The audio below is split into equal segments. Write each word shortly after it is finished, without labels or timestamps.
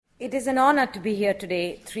It is an honor to be here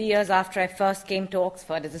today, 3 years after I first came to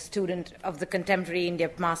Oxford as a student of the Contemporary India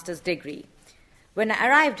Master's degree. When I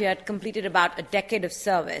arrived here, I'd completed about a decade of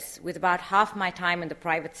service, with about half my time in the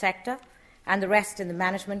private sector and the rest in the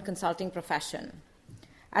management consulting profession.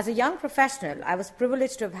 As a young professional, I was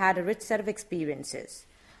privileged to have had a rich set of experiences.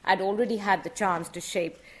 I'd already had the chance to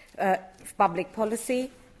shape public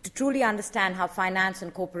policy, to truly understand how finance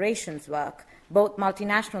and corporations work, both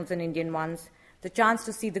multinationals and Indian ones, the chance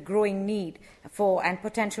to see the growing need for and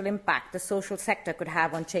potential impact the social sector could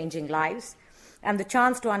have on changing lives, and the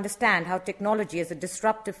chance to understand how technology as a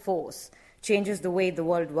disruptive force changes the way the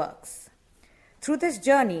world works. Through this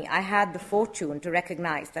journey, I had the fortune to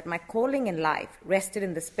recognize that my calling in life rested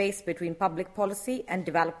in the space between public policy and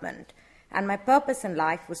development, and my purpose in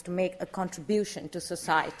life was to make a contribution to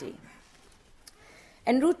society.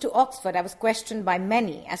 En route to Oxford, I was questioned by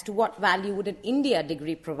many as to what value would an India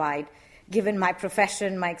degree provide, given my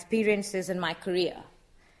profession, my experiences, and my career.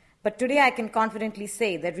 But today I can confidently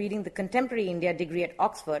say that reading the Contemporary India degree at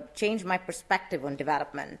Oxford changed my perspective on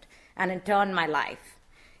development and, in turn, my life.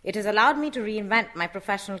 It has allowed me to reinvent my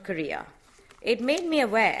professional career. It made me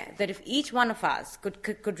aware that if each one of us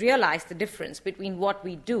could realize the difference between what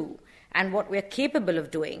we do and what we are capable of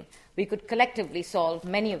doing, we could collectively solve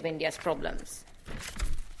many of India's problems.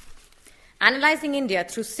 Analyzing India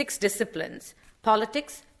through 6 disciplines: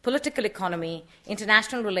 politics, political economy,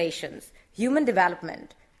 international relations, human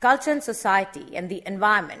development, culture and society, and the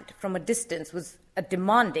environment from a distance was a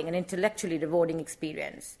demanding and intellectually rewarding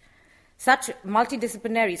experience. Such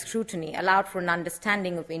multidisciplinary scrutiny allowed for an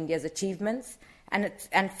understanding of India's achievements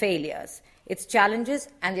and failures, its challenges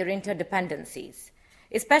and their interdependencies.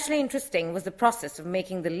 Especially interesting was the process of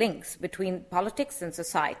making the links between politics and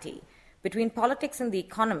society, between politics and the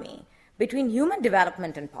economy, between human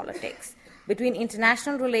development and politics, between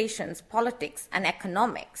international relations, politics, and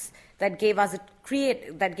economics that gave us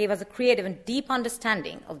a creative and deep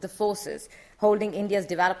understanding of the forces holding India's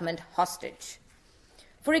development hostage.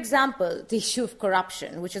 For example, the issue of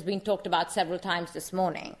corruption, which has been talked about several times this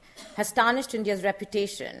morning, has tarnished India's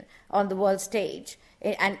reputation on the world stage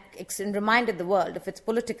and reminded the world of its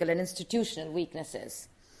political and institutional weaknesses.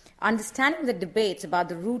 Understanding the debates about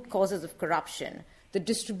the root causes of corruption, the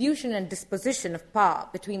distribution and disposition of power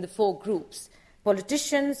between the 4 groups: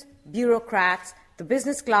 politicians, bureaucrats, the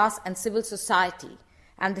business class, and civil society,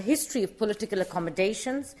 and the history of political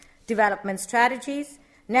accommodations, development strategies,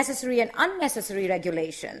 necessary and unnecessary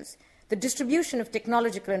regulations, the distribution of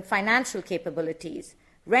technological and financial capabilities,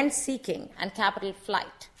 rent-seeking, and capital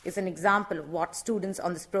flight is an example of what students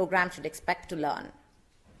on this program should expect to learn.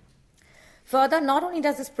 Further, not only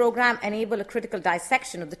does this program enable a critical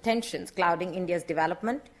dissection of the tensions clouding India's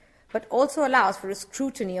development, but also allows for a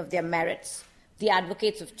scrutiny of their merits, the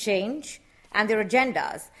advocates of change, and their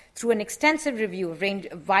agendas through an extensive review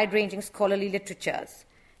of wide-ranging scholarly literatures.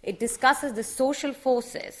 It discusses the social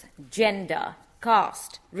forces, gender,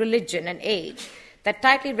 caste, religion, and age that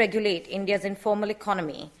tightly regulate India's informal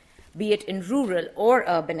economy, be it in rural or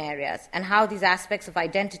urban areas, and how these aspects of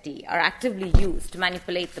identity are actively used to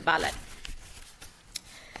manipulate the ballot.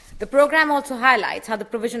 The program also highlights how the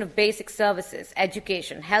provision of basic services,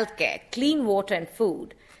 education, healthcare, clean water, and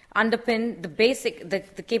food underpin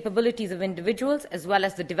the capabilities of individuals as well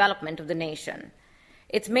as the development of the nation.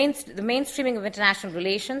 The mainstreaming of international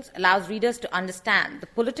relations allows readers to understand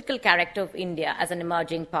the political character of India as an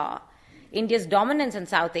emerging power, India's dominance in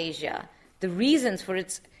South Asia, the reasons for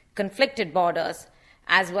its conflicted borders,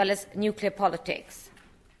 as well as nuclear politics.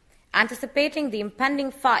 Anticipating the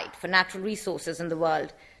impending fight for natural resources in the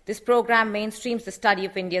world, this program mainstreams the study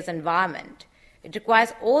of India's environment. It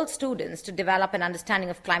requires all students to develop an understanding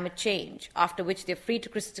of climate change, after which they are free to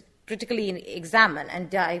critically examine and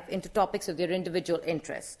dive into topics of their individual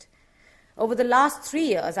interest. Over the last 3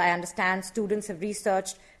 years, I understand students have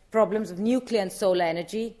researched problems of nuclear and solar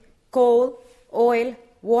energy, coal, oil,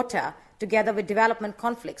 water, together with development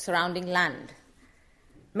conflicts surrounding land.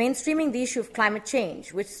 Mainstreaming the issue of climate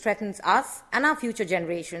change, which threatens us and our future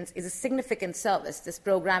generations, is a significant service this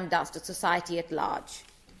program does to society at large.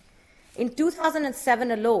 In 2007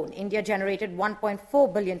 alone, India generated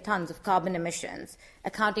 1.4 billion tons of carbon emissions,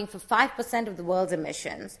 accounting for 5% of the world's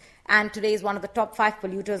emissions, and today is one of the top 5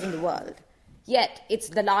 polluters in the world. Yet, it's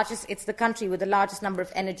the country with the largest number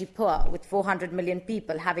of energy poor, with 400 million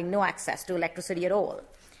people having no access to electricity at all.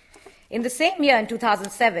 In the same year, in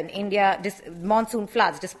 2007, monsoon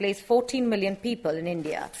floods displaced 14 million people in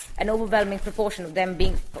India, an overwhelming proportion of them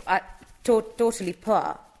being totally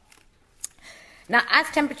poor. Now, as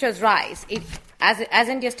temperatures rise, as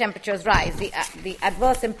India's temperatures rise, the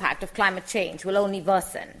adverse impact of climate change will only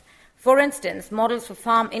worsen. For instance, models for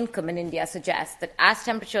farm income in India suggest that as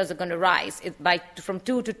temperatures are going to rise from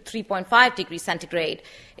 2 to 3.5 degrees centigrade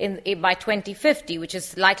by 2050, which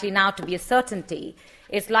is likely now to be a certainty,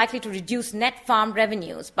 it's likely to reduce net farm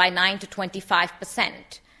revenues by 9 to 25%.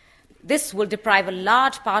 This will deprive a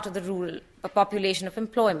large part of the rural population of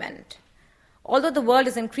employment. Although the world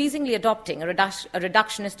is increasingly adopting a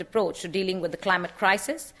reductionist approach to dealing with the climate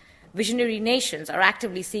crisis, visionary nations are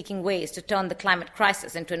actively seeking ways to turn the climate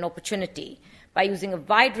crisis into an opportunity by using a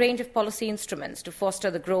wide range of policy instruments to foster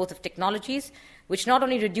the growth of technologies which not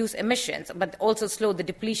only reduce emissions but also slow the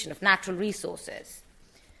depletion of natural resources.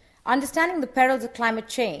 Understanding the perils of climate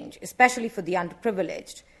change, especially for the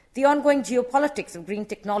underprivileged, the ongoing geopolitics of green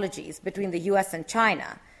technologies between the US and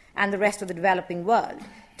China and the rest of the developing world,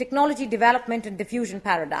 technology development and diffusion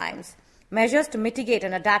paradigms, measures to mitigate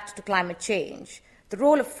and adapt to climate change, the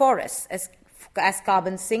role of forests as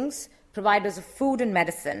carbon sinks, providers of food and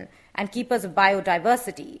medicine, and keepers of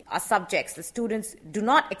biodiversity are subjects that students do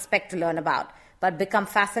not expect to learn about but become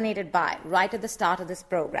fascinated by right at the start of this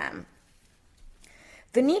program.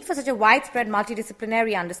 The need for such a widespread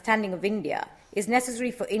multidisciplinary understanding of India is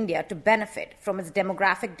necessary for India to benefit from its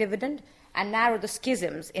demographic dividend and narrow the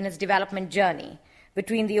schisms in its development journey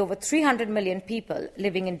between the over 300 million people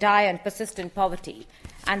living in dire and persistent poverty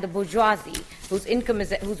and the bourgeoisie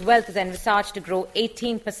whose wealth is envisaged to grow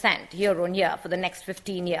 18% year on year for the next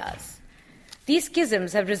 15 years. These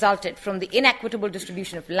schisms have resulted from the inequitable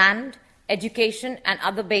distribution of land, education, and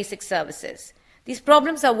other basic services. These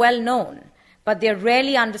problems are well known, but they are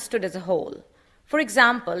rarely understood as a whole. For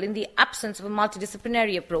example, in the absence of a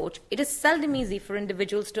multidisciplinary approach, it is seldom easy for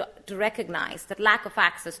individuals to recognize that lack of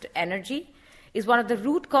access to energy is one of the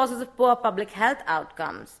root causes of poor public health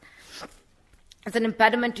outcomes. It's an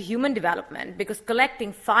impediment to human development because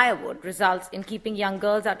collecting firewood results in keeping young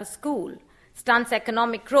girls out of school, stunts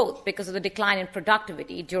economic growth because of the decline in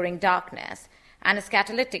productivity during darkness, and is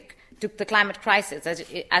catalytic to the climate crisis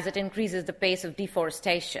as it increases the pace of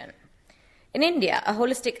deforestation. In India, a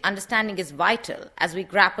holistic understanding is vital as we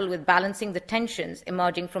grapple with balancing the tensions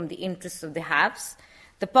emerging from the interests of the haves,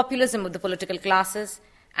 the populism of the political classes,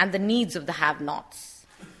 and the needs of the have-nots.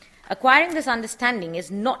 Acquiring this understanding is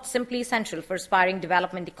not simply essential for aspiring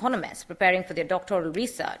development economists preparing for their doctoral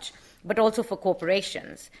research, but also for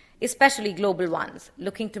corporations, especially global ones,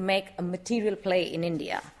 looking to make a material play in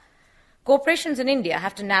India. Corporations in India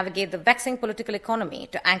have to navigate the vexing political economy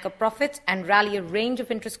to anchor profits and rally a range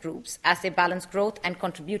of interest groups as they balance growth and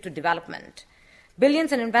contribute to development.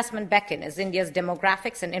 Billions in investment beckon as India's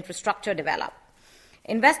demographics and infrastructure develop.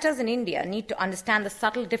 Investors in India need to understand the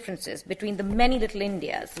subtle differences between the many little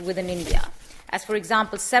Indias within India, as, for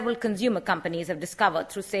example, several consumer companies have discovered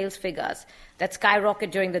through sales figures that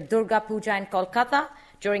skyrocket during the Durga Puja in Kolkata,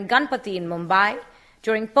 during Ganpati in Mumbai,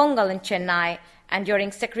 during Pongal in Chennai, and during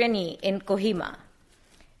Sekreni in Kohima.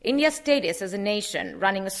 India's status as a nation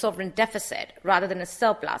running a sovereign deficit rather than a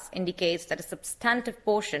surplus indicates that a substantive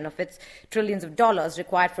portion of its trillions of dollars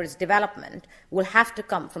required for its development will have to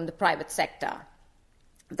come from the private sector.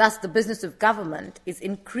 Thus, the business of government is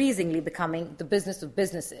increasingly becoming the business of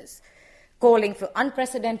businesses, calling for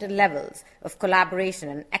unprecedented levels of collaboration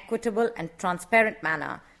in an equitable and transparent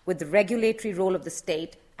manner, with the regulatory role of the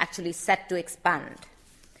state actually set to expand.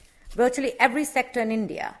 Virtually every sector in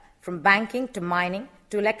India, from banking to mining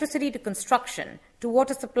to electricity to construction to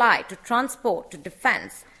water supply to transport to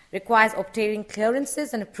defense, requires obtaining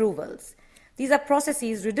clearances and approvals. These are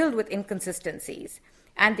processes riddled with inconsistencies,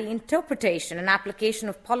 and the interpretation and application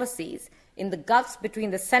of policies in the gulfs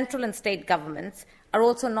between the central and state governments are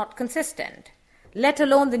also not consistent, let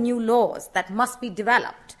alone the new laws that must be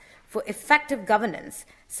developed for effective governance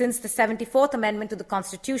since the 74th Amendment to the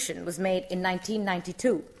Constitution was made in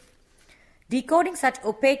 1992. Decoding such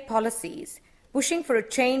opaque policies, pushing for a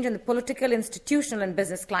change in the political, institutional, and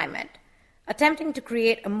business climate, attempting to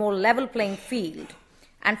create a more level playing field,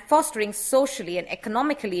 and fostering socially and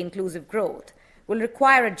economically inclusive growth will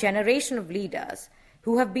require a generation of leaders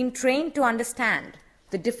who have been trained to understand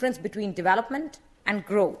the difference between development and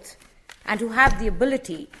growth, and who have the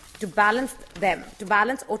ability to balance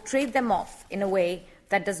or trade them off in a way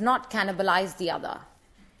that does not cannibalize the other.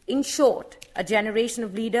 In short, a generation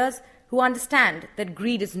of leaders who understand that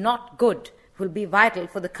greed is not good will be vital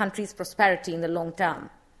for the country's prosperity in the long term.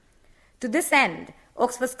 To this end,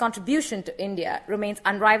 Oxford's contribution to India remains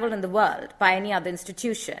unrivaled in the world by any other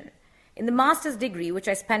institution. In the master's degree, which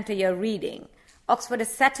I spent a year reading, Oxford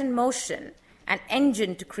has set in motion an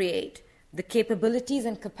engine to create the capabilities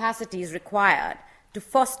and capacities required to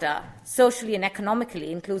foster socially and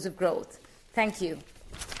economically inclusive growth. Thank you.